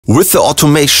With the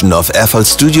automation of FL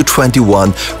Studio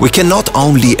 21, we can not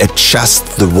only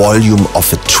adjust the volume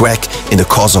of a track in the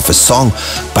course of a song,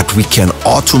 but we can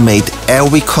automate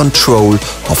every control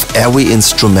of every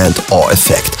instrument or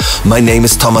effect. My name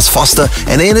is Thomas Foster,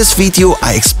 and in this video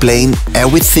I explain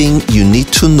everything you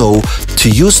need to know to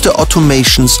use the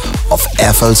automations of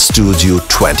FL Studio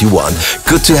 21.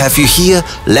 Good to have you here.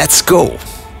 Let's go.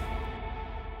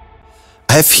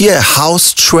 I have here a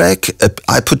house track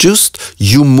I produced,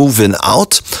 You Movin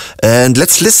Out, and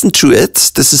let's listen to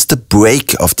it. This is the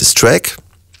break of this track.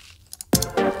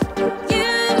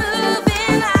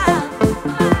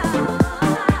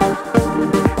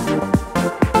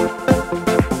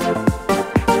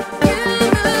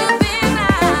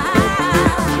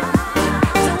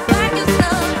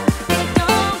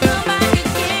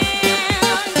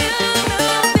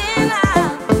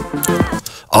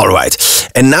 Alright,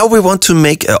 and now we want to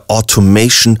make an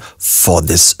automation for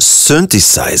this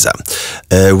synthesizer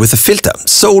with a filter.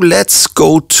 So let's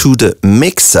go to the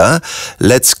mixer.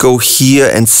 Let's go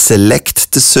here and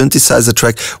select the synthesizer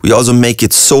track. We also make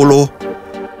it solo,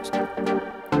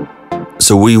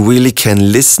 so we really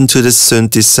can listen to the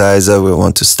synthesizer. We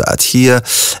want to start here.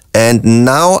 And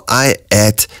now I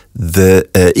add the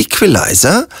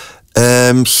equalizer,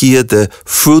 here the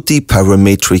Fruity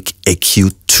Parametric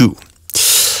EQ2.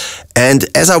 And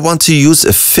as I want to use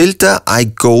a filter, I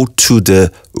go to the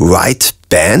right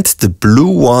band, the blue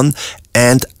one,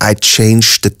 and I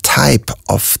change the type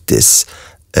of this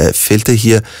filter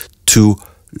here to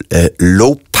a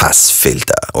low pass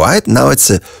filter. Right now it's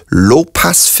a low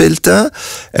pass filter,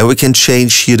 and we can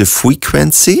change here the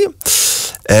frequency,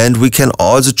 and we can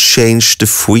also change the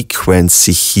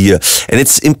frequency here. And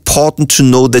it's important to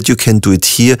know that you can do it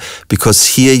here,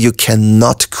 because here you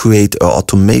cannot create an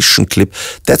automation clip.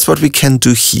 That's what we can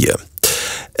do here.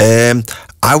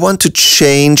 I want to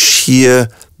change here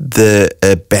the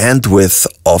bandwidth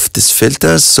of this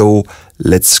filter, so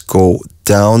let's go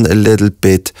down a little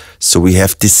bit, so we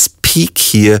have this peak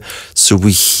here, so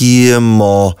we hear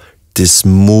more this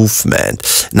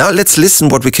movement. Now let's listen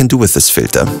what we can do with this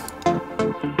filter.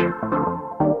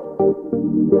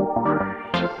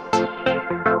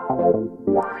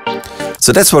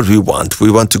 So that's what we want.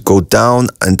 We want to go down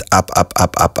and up, up,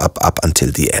 up, up, up, up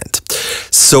until the end.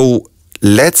 So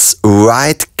let's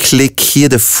right click here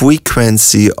the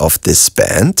frequency of this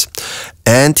band,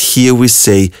 and here we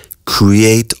say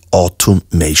create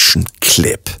automation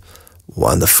clip.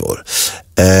 Wonderful.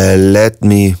 Let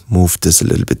me move this a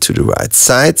little bit to the right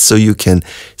side so you can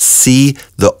see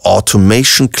the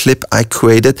automation clip I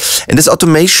created. And this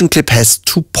automation clip has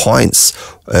 2 points,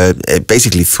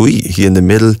 basically 3. Here in the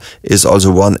middle is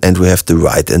also one, and we have the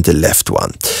right and the left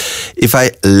one. If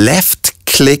I left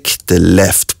click the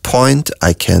left point,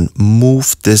 I can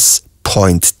move this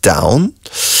point down.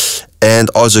 And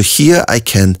also here I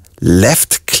can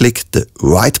left click the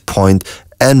right point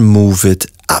and move it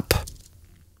up.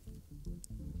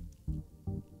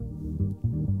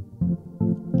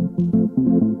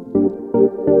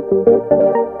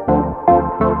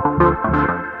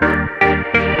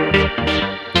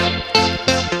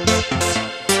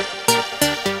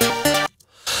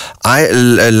 I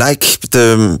like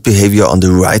the behavior on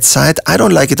the right side. I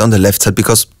don't like it on the left side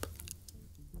because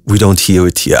we don't hear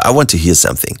it here. I want to hear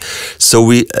something. So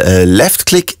we left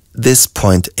click this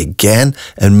point again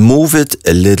and move it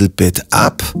a little bit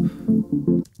up.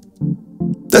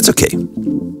 That's okay.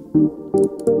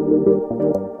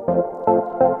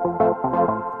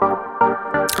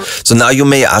 So now you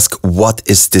may ask, what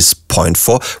is this point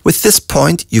for? With this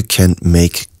point you can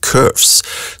make curves.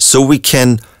 So we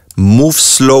can move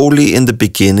slowly in the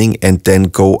beginning and then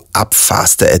go up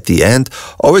faster at the end,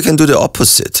 or we can do the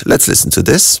opposite. Let's listen to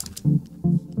this.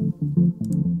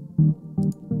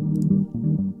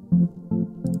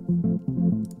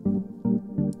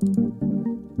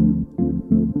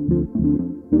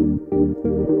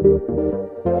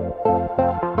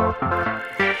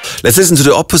 Let's listen to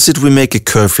the opposite. We make a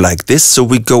curve like this, so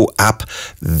we go up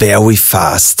very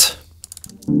fast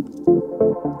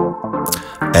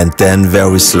and then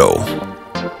very slow.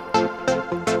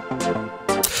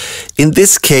 In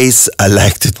this case, I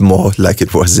liked it more like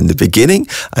it was in the beginning.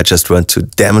 I just want to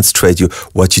demonstrate you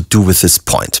what you do with this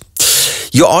point.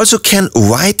 You also can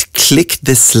right-click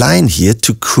this line here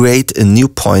to create a new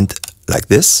point like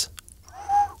this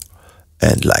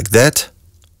and like that.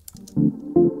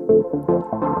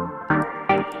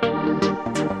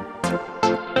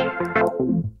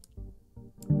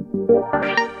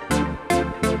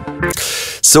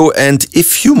 So, and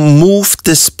if you move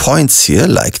these points here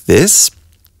like this,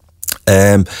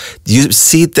 you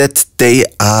see that they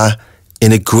are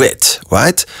in a grid,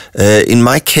 right? In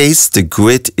my case, the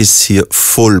grid is here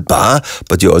full bar,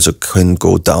 but you also can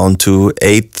go down to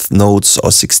 8th notes or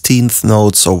 16th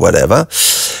notes or whatever.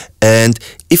 And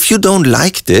if you don't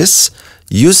like this,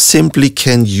 you simply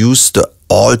can use the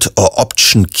Alt or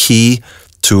Option key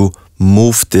to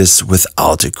move this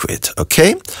without a grid,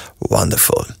 okay?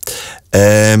 Wonderful.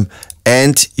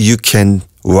 And you can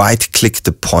right-click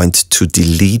the point to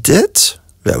delete it,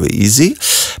 very easy.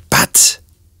 But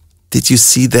did you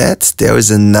see that? There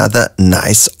is another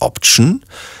nice option.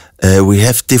 We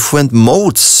have different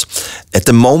modes. At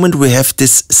the moment we have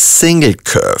this single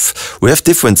curve. We have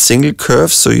different single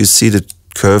curves, so you see the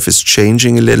curve is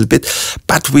changing a little bit,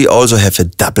 but we also have a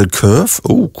double curve.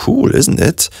 Oh, cool, isn't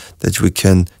it? That we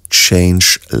can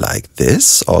change like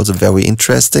this, also very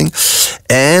interesting.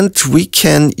 And we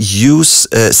can use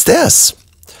stairs.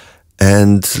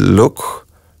 And look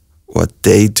what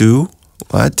they do.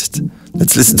 What?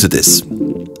 Let's listen to this.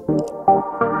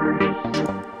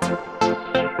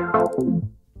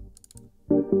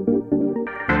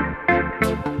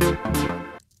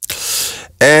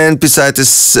 And beside the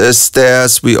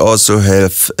stairs, we also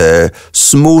have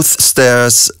smooth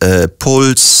stairs,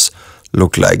 pulse,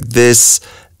 look like this,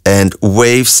 and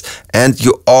waves. And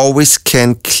you always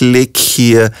can click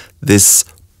here this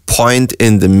point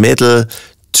in the middle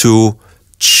to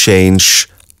change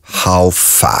how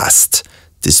fast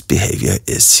this behavior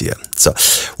is here. So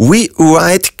we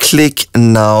right click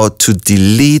now to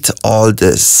delete all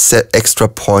the extra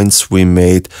points we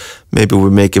made. Maybe we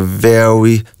make a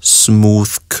very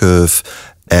smooth curve,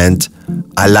 and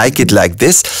I like it like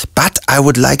this, but I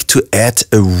would like to add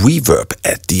a reverb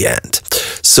at the end.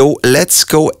 So let's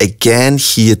go again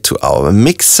here to our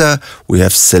mixer. We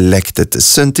have selected the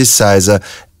synthesizer,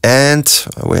 and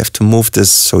we have to move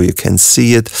this so you can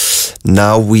see it.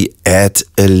 Now we add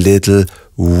a little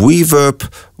reverb.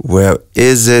 Where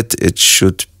is it? It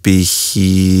should be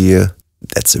here.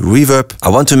 That's a reverb. I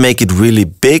want to make it really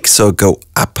big, so go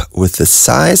up with the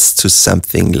size to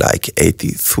something like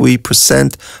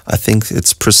 83%. I think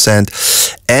it's percent.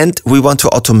 And we want to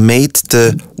automate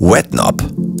the wet knob.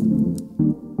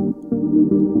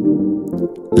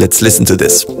 Let's listen to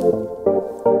this.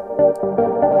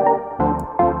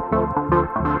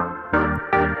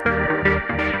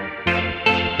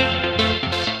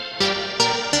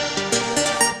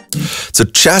 So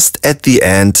just at the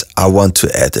end, I want to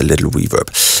add a little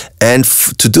reverb. And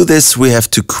to do this, we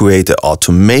have to create an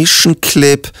automation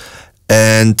clip.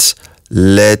 And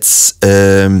let's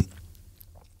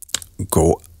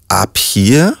go up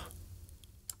here.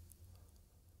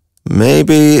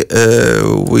 Maybe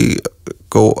we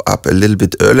go up a little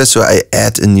bit earlier. So I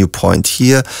add a new point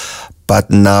here. But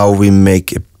now we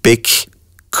make a big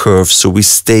curve, so we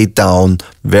stay down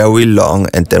very long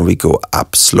and then we go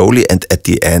up slowly, and at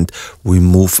the end we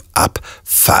move up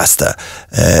faster.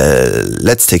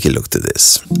 Let's take a look to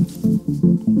this.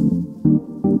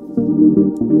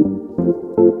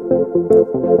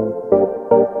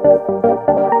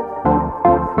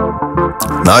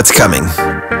 Now it's coming.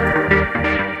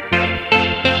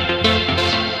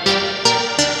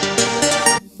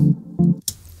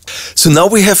 So now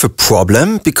we have a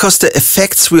problem, because the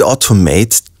effects we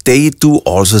automate, they do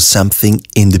also something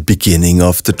in the beginning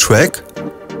of the track.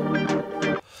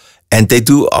 And they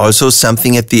do also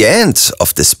something at the end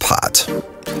of this part.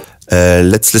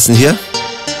 Let's listen here.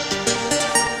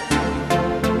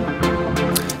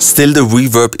 Still the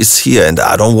reverb is here and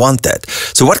I don't want that.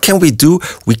 So what can we do?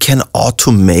 We can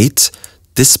automate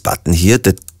this button here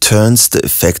that turns the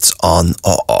effects on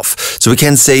or off. So we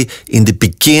can say in the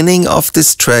beginning of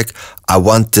this track, I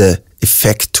want the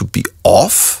effect to be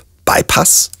off,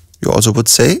 bypass, you also would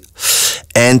say.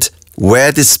 And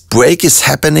where this break is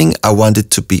happening, I want it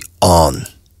to be on.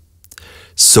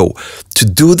 So to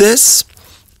do this,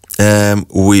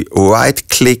 we right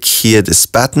click here this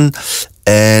button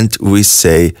and we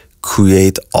say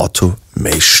create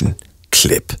automation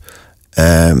clip.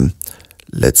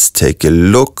 Let's take a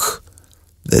look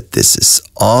that this is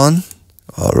on.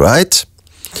 All right.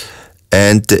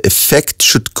 And the effect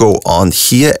should go on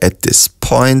here at this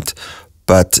point,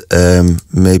 but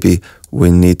maybe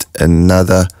we need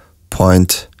another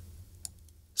point.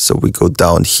 So we go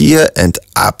down here and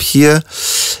up here.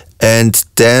 And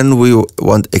then we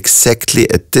want exactly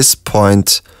at this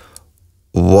point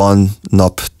one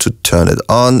knob to turn it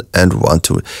on and one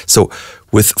to. So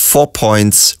with 4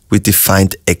 points, we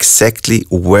defined exactly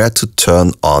where to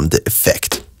turn on the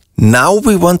effect. Now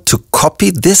we want to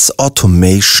copy this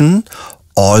automation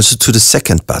also to the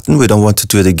second button. We don't want to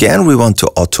do it again. We want to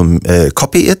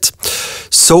copy it.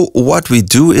 So what we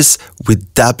do is we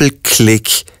double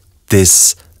click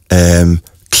this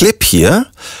clip here,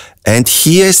 and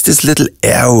here is this little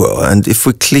arrow, and if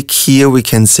we click here we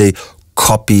can say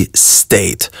copy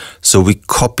state. So we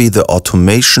copy the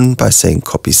automation by saying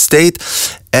copy state,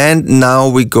 and now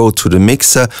we go to the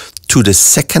mixer to the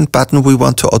second button we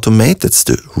want to automate. That's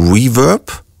the reverb.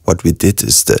 What we did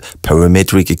is the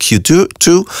parametric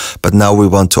EQ2, but now we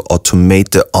want to automate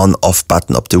the on-off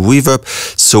button of the reverb.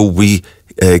 So we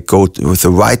go with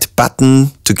the right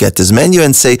button to get this menu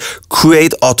and say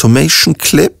create automation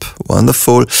clip.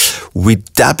 Wonderful. We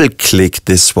double click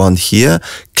this one here,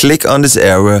 click on this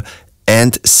arrow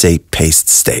and say paste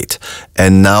state.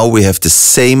 And now we have the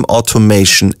same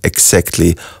automation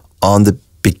exactly on the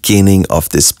beginning of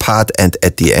this part and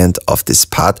at the end of this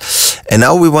part. And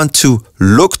now we want to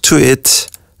look to it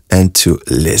and to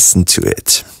listen to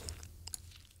it.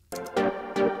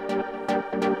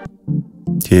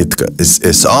 Here it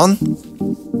is on.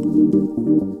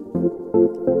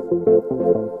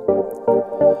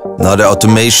 Now the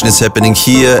automation is happening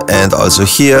here and also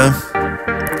here.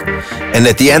 And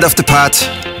at the end of the part,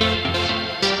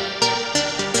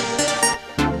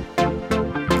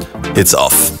 it's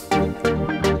off.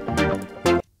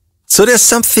 So there's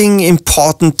something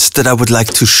important that I would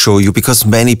like to show you, because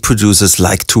many producers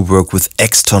like to work with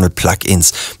external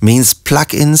plugins. Means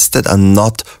plugins that are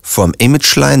not from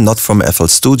ImageLine, not from FL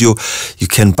Studio. You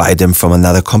can buy them from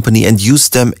another company and use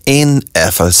them in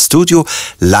FL Studio,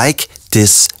 like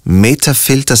this Meta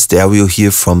Filter stereo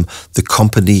here from the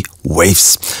company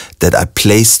Waves that I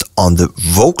placed on the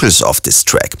vocals of this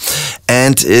track.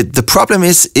 And the problem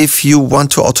is, if you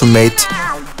want to automate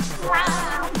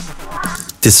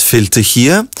this filter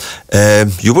here,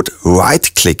 you would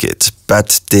right click it,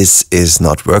 but this is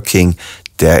not working.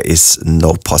 There is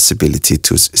no possibility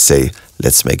to say,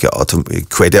 let's make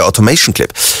create an automation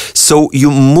clip. So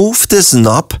you move this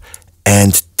knob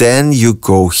and then you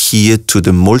go here to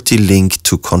the multi-link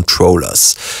to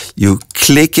controllers. You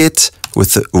click it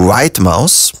with the right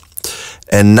mouse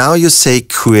and now you say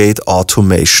create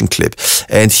automation clip.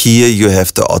 And here you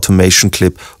have the automation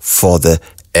clip for the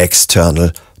external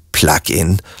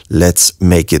plugin. Let's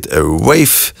make it a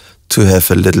wave to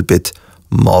have a little bit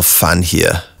more fun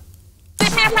here.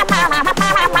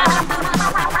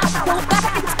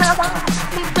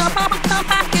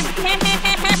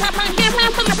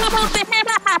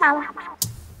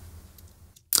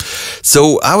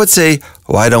 So I would say,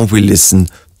 why don't we listen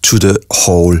to the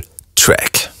whole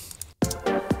track?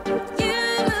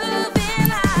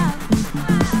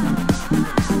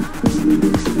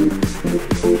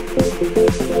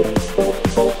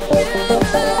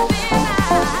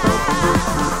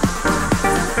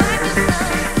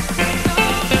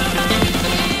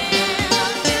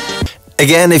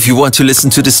 Again, if you want to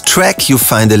listen to this track, you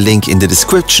find a link in the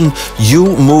description.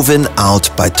 You Movin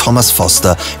Out by Thomas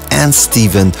Foster and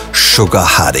Stephen Sugar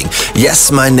Harding.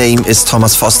 Yes, my name is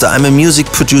Thomas Foster. I'm a music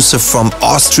producer from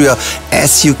Austria,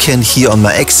 as you can hear on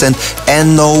my accent.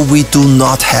 And no, we do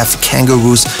not have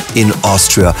kangaroos in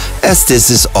Austria, as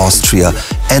this is Austria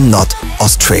and not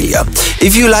Australia.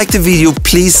 If you like the video,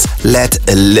 please let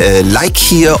a like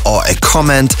here or a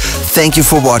comment. Thank you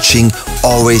for watching.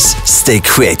 Always stay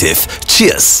creative.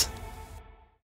 Cheers!